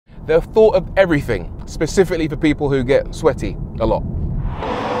they've thought of everything, specifically for people who get sweaty a lot.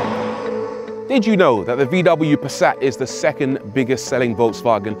 Did you know that the VW Passat is the second biggest selling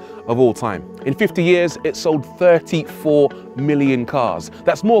Volkswagen of all time? In 50 years, it sold 34 million cars.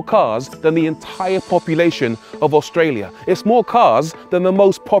 That's more cars than the entire population of Australia. It's more cars than the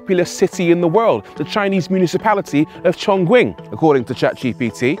most populous city in the world, the Chinese municipality of Chongqing, according to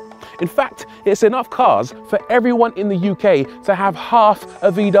ChatGPT. In fact, it's enough cars for everyone in the UK to have half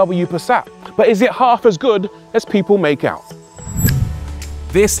a VW Passat. But is it half as good as people make out?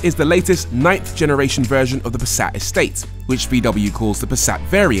 This is the latest 9th generation version of the Passat estate, which VW calls the Passat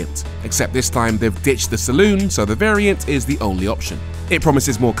variant, except this time they've ditched the saloon, so the variant is the only option. It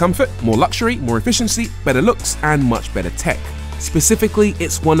promises more comfort, more luxury, more efficiency, better looks, and much better tech. Specifically,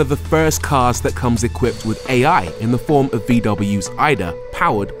 it's one of the first cars that comes equipped with AI in the form of VW's IDA,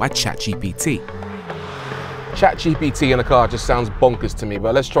 powered by ChatGPT. ChatGPT in a car just sounds bonkers to me,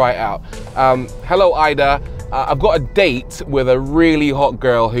 but let's try it out. Hello IDA, I've got a date with a really hot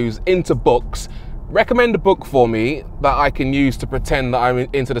girl who's into books. Recommend a book for me that I can use to pretend that I'm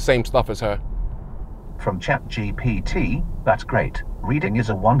into the same stuff as her. From ChatGPT, that's great. Reading is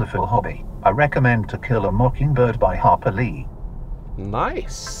a wonderful hobby. I recommend To Kill a Mockingbird by Harper Lee.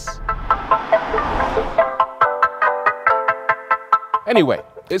 Nice. Anyway,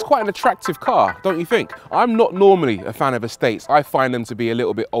 it's quite an attractive car, don't you think? I'm not normally a fan of estates. I find them to be a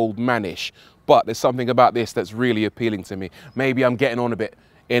little bit old manish, but there's something about this that's really appealing to me. Maybe I'm getting on a bit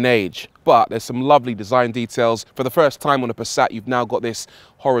in age, but there's some lovely design details. For the first time on a Passat, you've now got this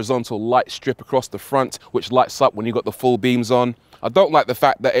horizontal light strip across the front, which lights up when you've got the full beams on. I don't like the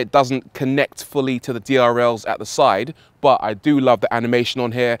fact that it doesn't connect fully to the DRLs at the side, but I do love the animation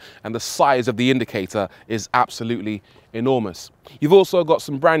on here, and the size of the indicator is absolutely enormous. You've also got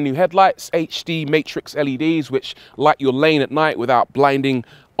some brand new headlights, HD matrix LEDs, which light your lane at night without blinding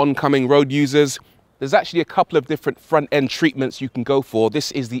oncoming road users. There's actually a couple of different front end treatments you can go for.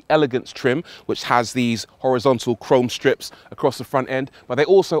 This is the Elegance trim, which has these horizontal chrome strips across the front end, but they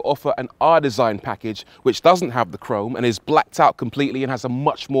also offer an R-Design package, which doesn't have the chrome and is blacked out completely and has a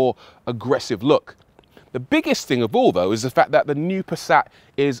much more aggressive look. The biggest thing of all, though, is the fact that the new Passat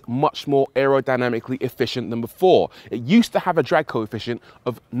is much more aerodynamically efficient than before. It used to have a drag coefficient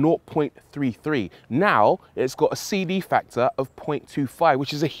of 0.33. Now it's got a CD factor of 0.25,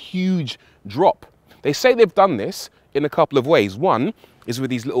 which is a huge drop. They say they've done this in a couple of ways. One is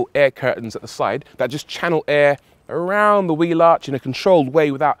with these little air curtains at the side that just channel air around the wheel arch in a controlled way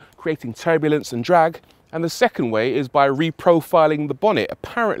without creating turbulence and drag. And the second way is by reprofiling the bonnet.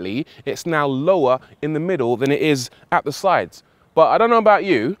 Apparently, it's now lower in the middle than it is at the sides. But I don't know about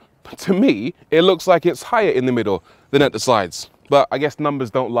you, but to me, it looks like it's higher in the middle than at the sides. But I guess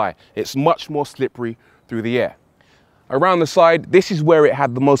numbers don't lie. It's much more slippery through the air. Around the side, this is where it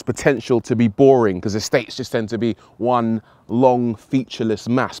had the most potential to be boring, because estates just tend to be one long featureless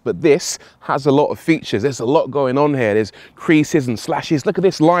mass. But this has a lot of features. There's a lot going on here. There's creases and slashes. Look at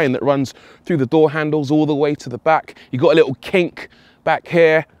this line that runs through the door handles all the way to the back. You've got a little kink back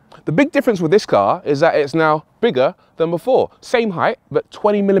here. The big difference with this car is that it's now bigger than before. Same height, but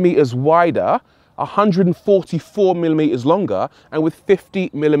 20 millimeters wider, 144 millimeters longer, and with 50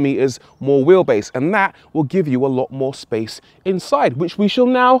 millimeters more wheelbase. And that will give you a lot more space inside, which we shall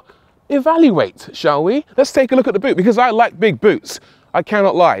now evaluate, shall we? Let's take a look at the boot, because I like big boots. I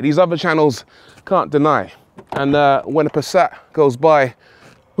cannot lie. These other channels can't deny. And when a Passat goes by,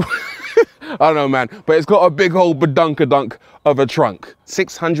 I don't know, man, but it's got a big old badunkadunk of a trunk.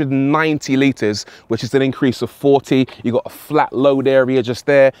 690 litres, which is an increase of 40. You've got a flat load area just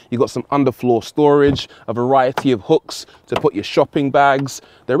there. You've got some underfloor storage, a variety of hooks to put your shopping bags.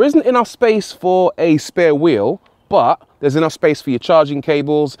 There isn't enough space for a spare wheel, but there's enough space for your charging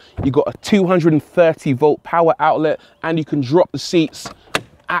cables. You've got a 230 volt power outlet, and you can drop the seats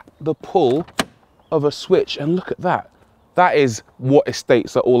at the pull of a switch. And look at that. That is what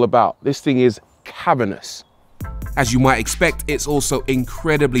estates are all about. This thing is cavernous. As you might expect, it's also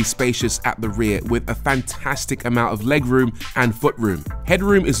incredibly spacious at the rear with a fantastic amount of legroom and footroom.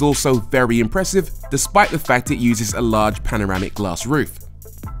 Headroom is also very impressive, despite the fact it uses a large panoramic glass roof.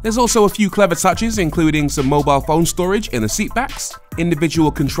 There's also a few clever touches, including some mobile phone storage in the seatbacks,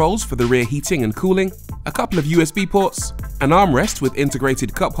 individual controls for the rear heating and cooling, a couple of USB ports, an armrest with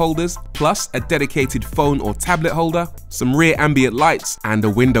integrated cup holders, plus a dedicated phone or tablet holder, some rear ambient lights, and a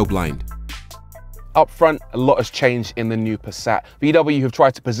window blind. Up front, a lot has changed in the new Passat. VW have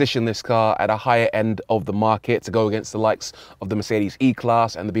tried to position this car at a higher end of the market to go against the likes of the Mercedes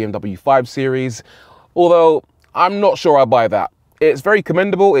E-Class and the BMW 5 Series, although I'm not sure I buy that. It's very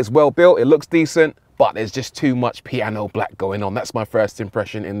commendable, it's well built, it looks decent, but there's just too much piano black going on. That's my first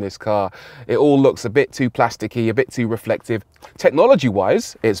impression in this car. It all looks a bit too plasticky, a bit too reflective.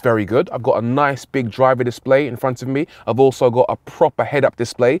 Technology-wise, it's very good. I've got a nice big driver display in front of me. I've also got a proper head-up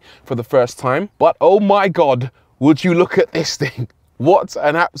display for the first time. But oh my God, would you look at this thing? What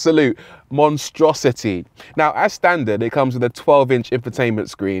an absolute monstrosity. Now, as standard, it comes with a 12-inch infotainment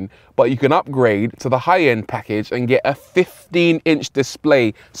screen, but you can upgrade to the high-end package and get a 15-inch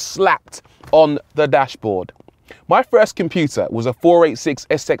display slapped on the dashboard. My first computer was a 486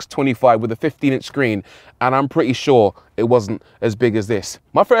 SX25 with a 15-inch screen, and I'm pretty sure it wasn't as big as this.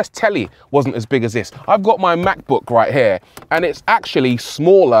 My first telly wasn't as big as this. I've got my MacBook right here, and it's actually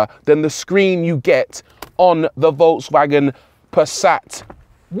smaller than the screen you get on the Volkswagen Passat.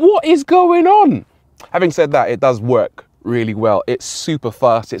 What is going on? Having said that, it does work really well. It's super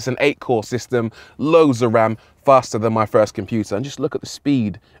fast. It's an 8-core system, loads of RAM, faster than my first computer. And just look at the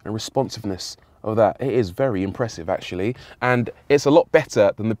speed and responsiveness of that. It is very impressive, actually. And it's a lot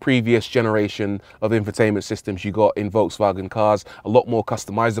better than the previous generation of infotainment systems you got in Volkswagen cars. A lot more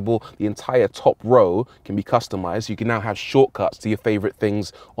customizable. The entire top row can be customized. You can now have shortcuts to your favorite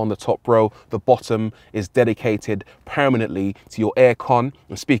things on the top row. The bottom is dedicated permanently to your aircon.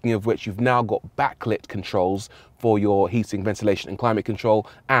 And speaking of which, you've now got backlit controls for your heating, ventilation and climate control,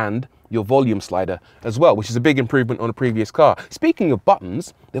 and your volume slider as well, which is a big improvement on a previous car. Speaking of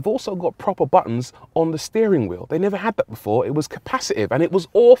buttons, they've also got proper buttons on the steering wheel. They never had that before. It was capacitive and it was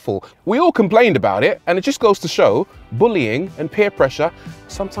awful. We all complained about it, and it just goes to show bullying and peer pressure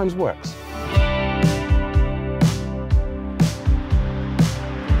sometimes works.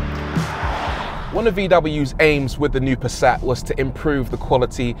 One of VW's aims with the new Passat was to improve the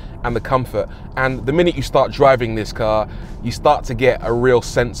quality and the comfort. And the minute you start driving this car, you start to get a real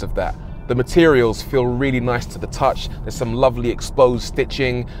sense of that. The materials feel really nice to the touch. There's some lovely exposed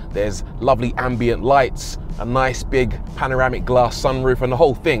stitching. There's lovely ambient lights, a nice big panoramic glass sunroof, and the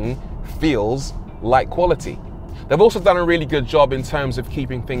whole thing feels like quality. They've also done a really good job in terms of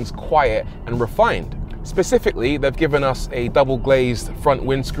keeping things quiet and refined. Specifically, they've given us a double glazed front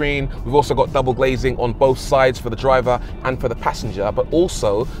windscreen. We've also got double glazing on both sides for the driver and for the passenger, but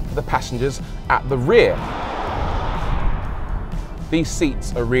also for the passengers at the rear. These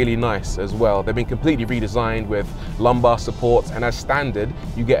seats are really nice as well. They've been completely redesigned with lumbar support, and as standard,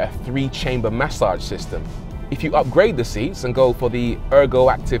 you get a 3-chamber massage system. If you upgrade the seats and go for the Ergo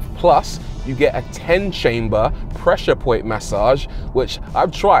Active Plus, you get a 10-chamber pressure point massage, which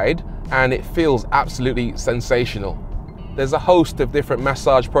I've tried, and it feels absolutely sensational. There's a host of different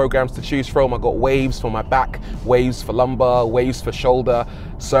massage programs to choose from. I've got waves for my back, waves for lumbar, waves for shoulder,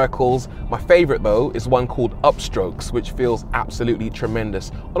 circles. My favorite though is one called Upstrokes, which feels absolutely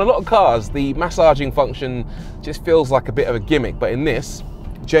tremendous. On a lot of cars, the massaging function just feels like a bit of a gimmick, but in this,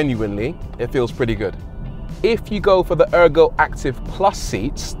 genuinely, it feels pretty good. If you go for the Ergo Active Plus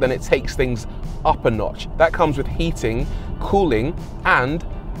seats, then it takes things up a notch. That comes with heating, cooling, and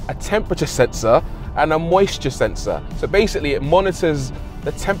a temperature sensor and a moisture sensor. So basically it monitors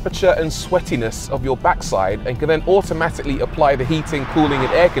the temperature and sweatiness of your backside and can then automatically apply the heating, cooling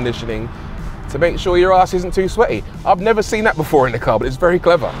and air conditioning to make sure your ass isn't too sweaty. I've never seen that before in the car, but it's very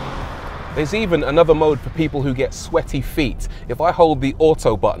clever. There's even another mode for people who get sweaty feet. If I hold the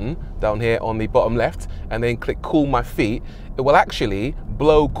auto button down here on the bottom left and then click cool my feet, it will actually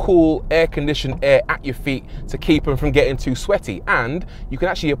blow cool air-conditioned air at your feet to keep them from getting too sweaty. And you can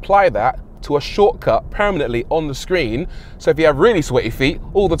actually apply that to a shortcut permanently on the screen. So if you have really sweaty feet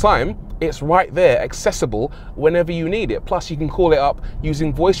all the time, it's right there, accessible whenever you need it. Plus you can call it up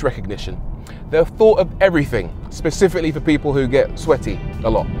using voice recognition. They've thought of everything, specifically for people who get sweaty a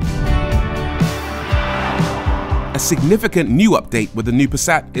lot. A significant new update with the new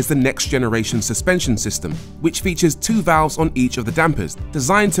Passat is the next generation suspension system, which features 2 valves on each of the dampers,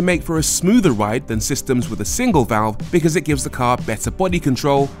 designed to make for a smoother ride than systems with a single valve because it gives the car better body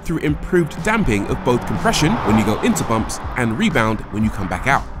control through improved damping of both compression when you go into bumps and rebound when you come back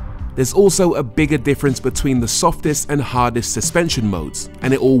out. There's also a bigger difference between the softest and hardest suspension modes,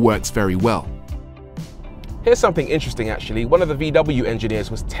 and it all works very well. Here's something interesting actually. One of the VW engineers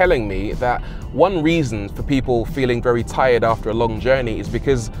was telling me that one reason for people feeling very tired after a long journey is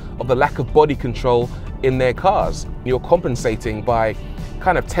because of the lack of body control in their cars. You're compensating by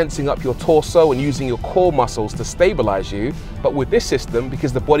kind of tensing up your torso and using your core muscles to stabilize you. But with this system,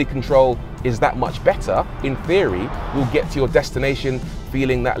 because the body control is that much better, in theory, you'll get to your destination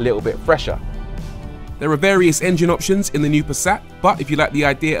feeling that little bit fresher. There are various engine options in the new Passat, but if you like the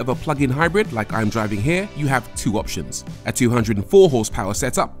idea of a plug-in hybrid like I'm driving here, you have 2 options, a 204 horsepower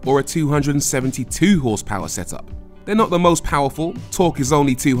setup or a 272 horsepower setup. They're not the most powerful, torque is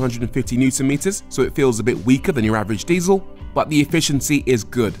only 250 Newton meters, so it feels a bit weaker than your average diesel, but the efficiency is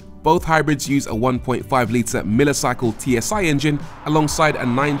good. Both hybrids use a 1.5 litre millicycle TSI engine alongside a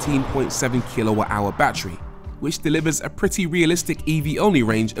 19.7 kilowatt-hour battery, which delivers a pretty realistic EV-only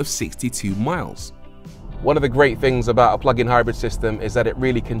range of 62 miles. One of the great things about a plug-in hybrid system is that it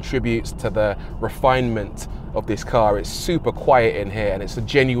really contributes to the refinement of this car. It's super quiet in here and it's a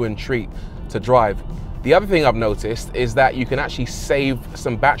genuine treat to drive. The other thing I've noticed is that you can actually save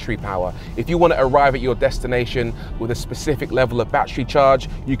some battery power. If you want to arrive at your destination with a specific level of battery charge,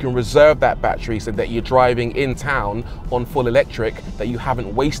 you can reserve that battery so that you're driving in town on full electric, that you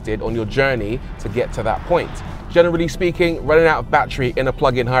haven't wasted on your journey to get to that point. Generally speaking, running out of battery in a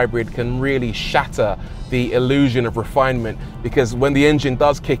plug-in hybrid can really shatter the illusion of refinement, because when the engine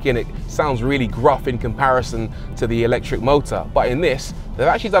does kick in, it sounds really gruff in comparison to the electric motor. But in this, they've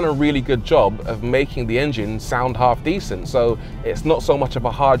actually done a really good job of making the engine sound half decent, so it's not so much of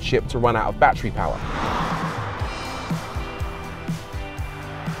a hardship to run out of battery power.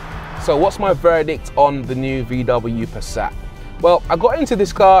 So what's my verdict on the new VW Passat? Well, I got into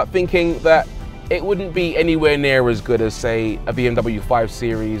this car thinking that it wouldn't be anywhere near as good as, say, a BMW 5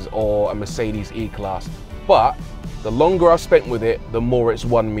 Series or a Mercedes E-Class. But the longer I've spent with it, the more it's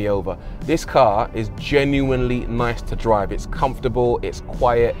won me over. This car is genuinely nice to drive. It's comfortable, it's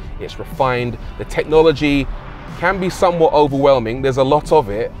quiet, it's refined. The technology can be somewhat overwhelming. There's a lot of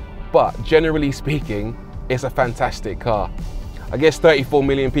it, but generally speaking, it's a fantastic car. I guess 34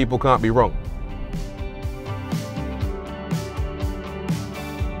 million people can't be wrong.